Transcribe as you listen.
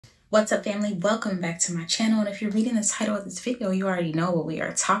What's up, family? Welcome back to my channel. And if you're reading the title of this video, you already know what we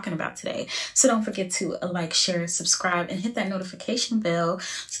are talking about today. So don't forget to like, share, subscribe, and hit that notification bell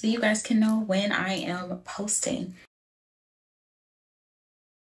so that you guys can know when I am posting.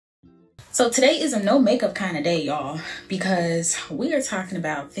 So today is a no makeup kind of day, y'all, because we are talking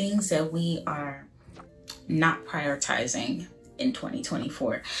about things that we are not prioritizing in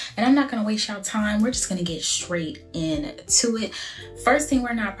 2024. And I'm not going to waste y'all time. We're just going to get straight into it. First thing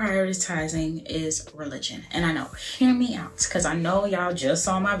we're not prioritizing is religion. And I know, hear me out, because I know y'all just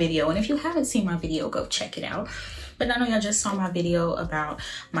saw my video. And if you haven't seen my video, go check it out. But I know y'all just saw my video about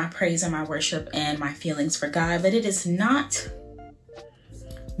my praise and my worship and my feelings for God. But it is not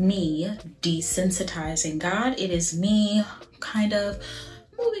me desensitizing God. It is me kind of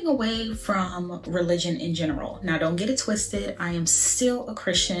moving away from religion in general. Now, don't get it twisted. I am still a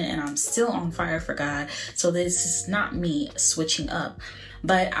Christian and I'm still on fire for God. So this is not me switching up.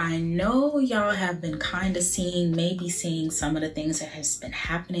 But I know y'all have been kind of maybe seeing some of the things that has been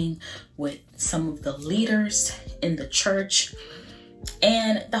happening with some of the leaders in the church.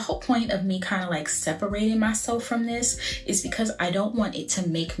 And the whole point of me kind of like separating myself from this is because I don't want it to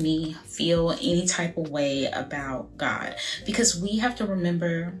make me feel any type of way about God. Because we have to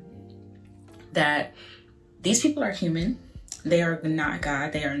remember that these people are human. They are not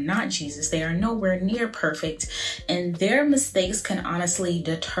God. They are not Jesus. They are nowhere near perfect. And their mistakes can honestly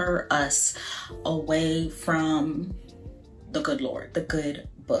deter us away from the good Lord, the good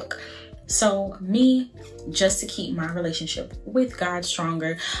book. So me, just to keep my relationship with God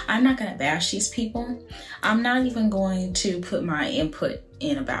stronger, I'm not going to bash these people. I'm not even going to put my input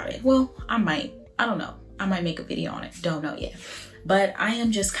in about it. Well, I might. I don't know. I might make a video on it. Don't know yet. But I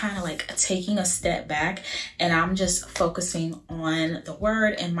am just kind of like taking a step back and I'm just focusing on the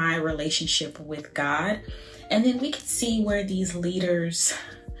word and my relationship with God. And then we can see where these leaders,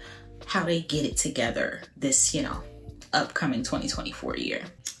 how they get it together this, upcoming 2024 year.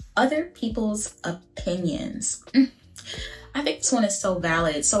 Other people's opinions. I think this one is so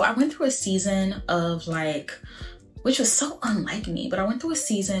valid. So I went through a season of which was so unlike me, but I went through a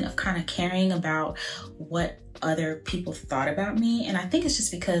season of kind of caring about what other people thought about me. And I think it's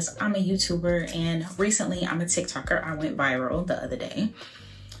just because I'm a YouTuber and recently I'm a TikToker. I went viral the other day.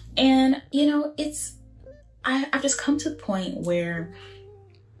 And I've just come to the point where,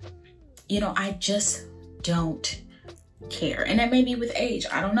 I just don't care. And that may be with age.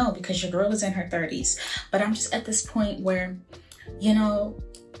 I don't know, because your girl is in her 30s. But I'm just at this point where,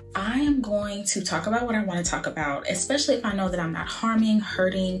 I am going to talk about what I want to talk about, especially if I know that I'm not harming,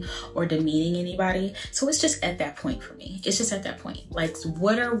 hurting, or demeaning anybody. So it's just at that point for me. It's just at that point.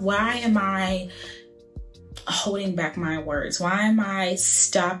 Why am I holding back my words? Why am I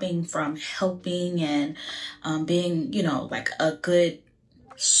stopping from helping and being, a good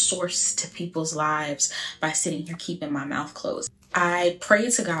source to people's lives by sitting here keeping my mouth closed? I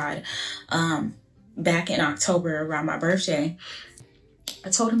prayed to God back in October around my birthday. I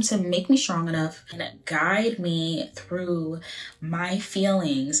told him to make me strong enough and guide me through my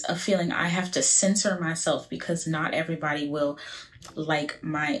feelings of feeling I have to censor myself because not everybody will like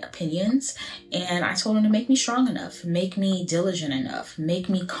my opinions. And I told him to make me strong enough, make me diligent enough, make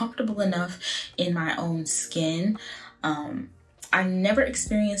me comfortable enough in my own skin. I never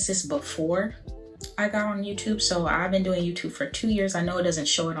experienced this before I got on YouTube. So I've been doing YouTube for 2 years. I know it doesn't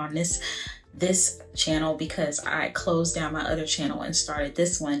show it on this channel because I closed down my other channel and started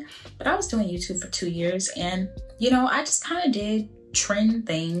this one. But I was doing YouTube for 2 years and, I just kind of did trend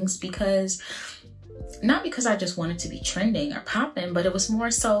things not because I just wanted to be trending or popping, but it was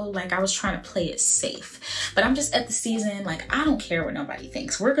more so I was trying to play it safe. But I'm just at the season, I don't care what nobody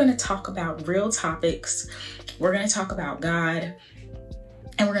thinks. We're going to talk about real topics. We're going to talk about God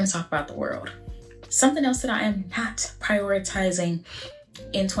and we're going to talk about the world. Something else that I am not prioritizing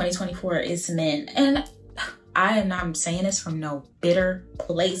in 2024 is men. And I am not saying this from no bitter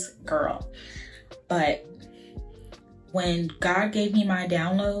place, girl. But when God gave me my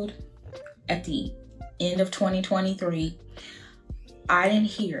download at the end of 2023, I didn't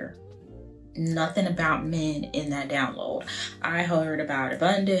hear nothing about men in that download. I heard about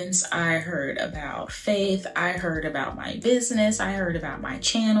abundance. I heard about faith. I heard about my business. I heard about my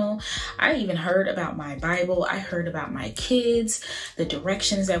channel. I even heard about my Bible. I heard about my kids, the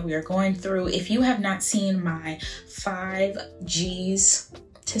directions that we are going through. If you have not seen my 5 G's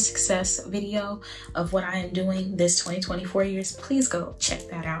to success video of what I am doing this 2024 years, please go check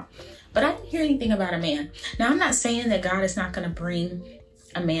that out. But I didn't hear anything about a man. Now, I'm not saying that God is not going to bring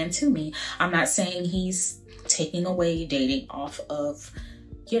a man to me. I'm not saying he's taking away dating off of,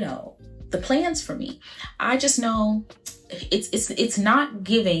 the plans for me. I just know it's not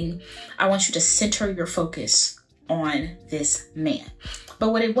giving. I want you to center your focus on this man. But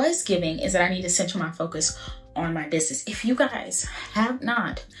what it was giving is that I need to center my focus on my business. If you guys have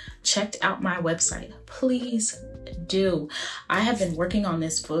not checked out my website, please do. I have been working on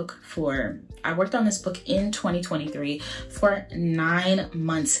this book I worked on this book in 2023 for 9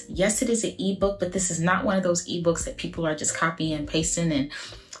 months. Yes, it is an ebook, but this is not one of those ebooks that people are just copying and pasting and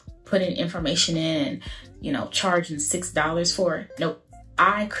putting information in and, you know, charging $6 for. Nope.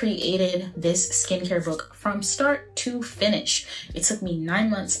 I created this skincare book from start to finish. It took me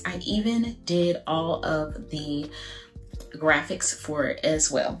 9 months. I even did all of the graphics for it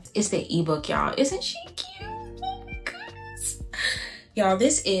as well. It's the ebook, y'all. Isn't she cute? Oh my goodness. Y'all,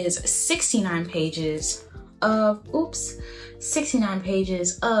 this is 69 pages of, 69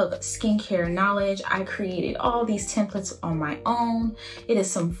 pages of skincare knowledge. I created all these templates on my own. It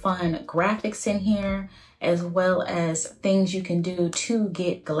is some fun graphics in here, as well as things you can do to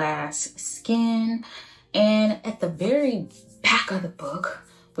get glass skin. And at the very back of the book,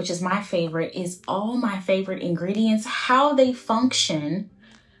 which is my favorite, is all my favorite ingredients, how they function,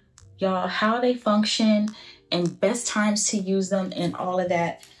 y'all, how they function and best times to use them and all of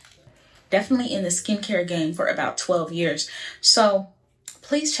that. Definitely in the skincare game for about 12 years. So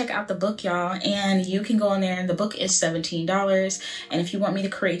please check out the book, y'all, and you can go in there, and the book is $17. And if you want me to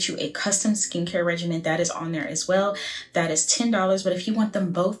create you a custom skincare regimen, that is on there as well. That is $10. But if you want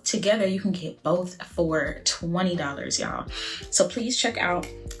them both together, you can get both for $20, y'all. So please check out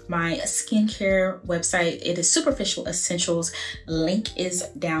my skincare website. It is Superficial Essentials. Link is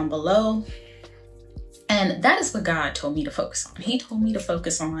down below. And that is what God told me to focus on. He told me to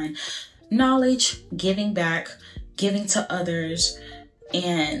focus on knowledge, giving back, giving to others,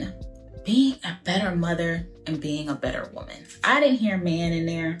 and being a better mother and being a better woman. I didn't hear man in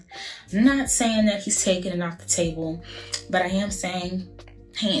there. I'm not saying that he's taking it off the table, but I am saying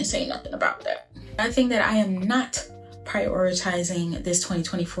he ain't saying nothing about that. I think that I am not prioritizing this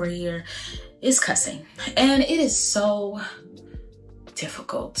 2024 year is cussing. And it is so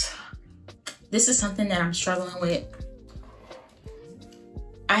difficult. This is something that I'm struggling with.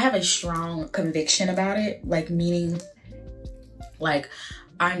 I have a strong conviction about it, like meaning, like,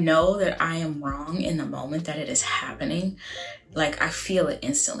 I know that I am wrong in the moment that it is happening. Like, I feel it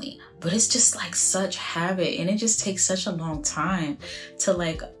instantly, but it's just like such habit, and it just takes such a long time to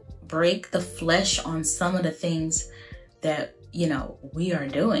like break the flesh on some of the things that, you know, we are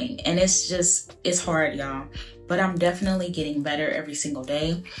doing. And it's hard, y'all, but I'm definitely getting better every single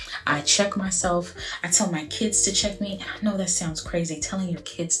day. I check myself. I tell my kids to check me. I know that sounds crazy, telling your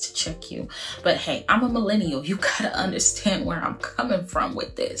kids to check you, but hey, I'm a millennial. You gotta understand where I'm coming from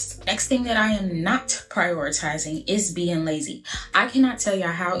with this. Next thing that I am not prioritizing is being lazy. I cannot tell y'all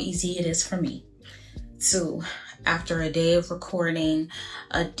how easy it is for me to, after a day of recording,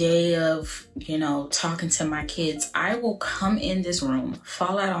 a day of, you know, talking to my kids, I will come in this room,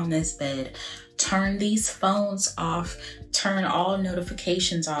 fall out on this bed, turn these phones off, turn all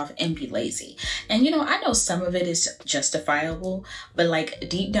notifications off, and be lazy. And you know, I know some of it is justifiable, but like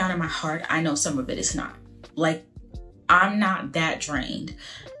deep down in my heart, I know some of it is not. Like, I'm not that drained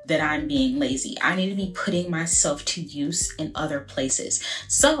that I'm being lazy. I need to be putting myself to use in other places.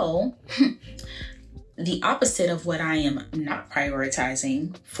 So the opposite of what I am not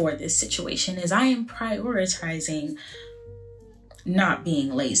prioritizing for this situation is I am prioritizing not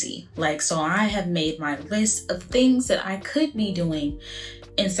being lazy. Like, so I have made my list of things that I could be doing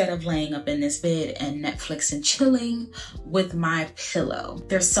instead of laying up in this bed and Netflix and chilling with my pillow.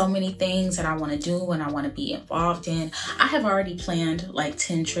 There's so many things that I want to do and I want to be involved in. I have already planned like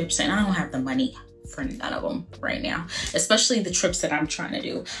 10 trips and I don't have the money for none of them right now, especially the trips that I'm trying to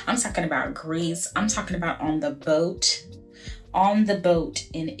do. I'm talking about Greece. I'm talking about on the boat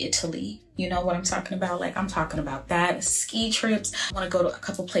in Italy. You know what I'm talking about? Like, I'm talking about that. Ski trips. I want to go to a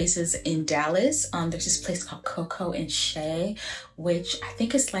couple places in Dallas. There's this place called Coco and Shea, which I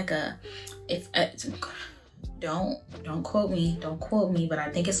think is like a, don't quote me, but I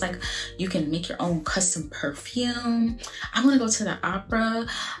think it's like you can make your own custom perfume. I want to go to the opera.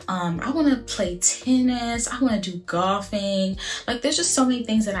 I want to play tennis. I want to do golfing. Like, there's just so many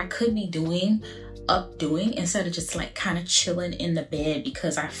things that I could be doing instead of just like kind of chilling in the bed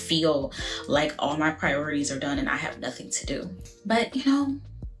because I feel like all my priorities are done and I have nothing to do. But you know,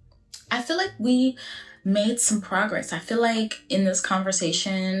 I feel like we made some progress. I feel like in this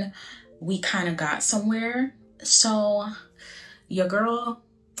conversation we kind of got somewhere. So your girl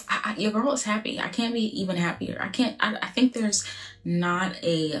is happy. I can't be even happier. I think there's not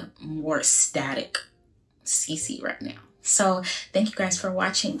a more static CC right now. So thank you guys for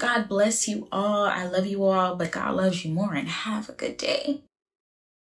watching. God bless you all. I love you all, but God loves you more, and have a good day.